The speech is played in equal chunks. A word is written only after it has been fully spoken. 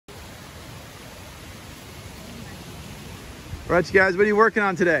All right, you guys, what are you working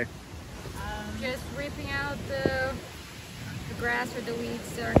on today? Just ripping out the grass or the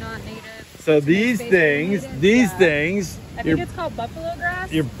weeds that are not native. So these things, I think it's called buffalo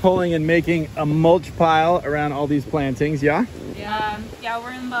grass. you're pulling and making a mulch pile around all these plantings, yeah? Yeah,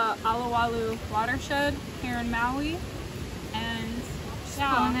 we're in the Kaha Watershed here in Maui, and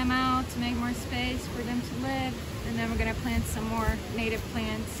Pulling them out to make more space for them to live, and then we're gonna plant some more native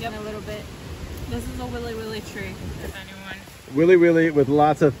plants in a little bit. this is a willy willy tree. If anyone, Willy willy with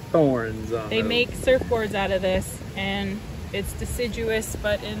lots of thorns on they them. make surfboards out of this, and it's deciduous,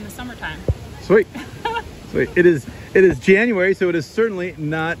 but in the summertime. Sweet. Sweet. It is January, so it is certainly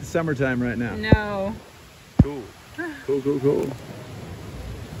not summertime right now. No. Cool. Cool, cool, cool.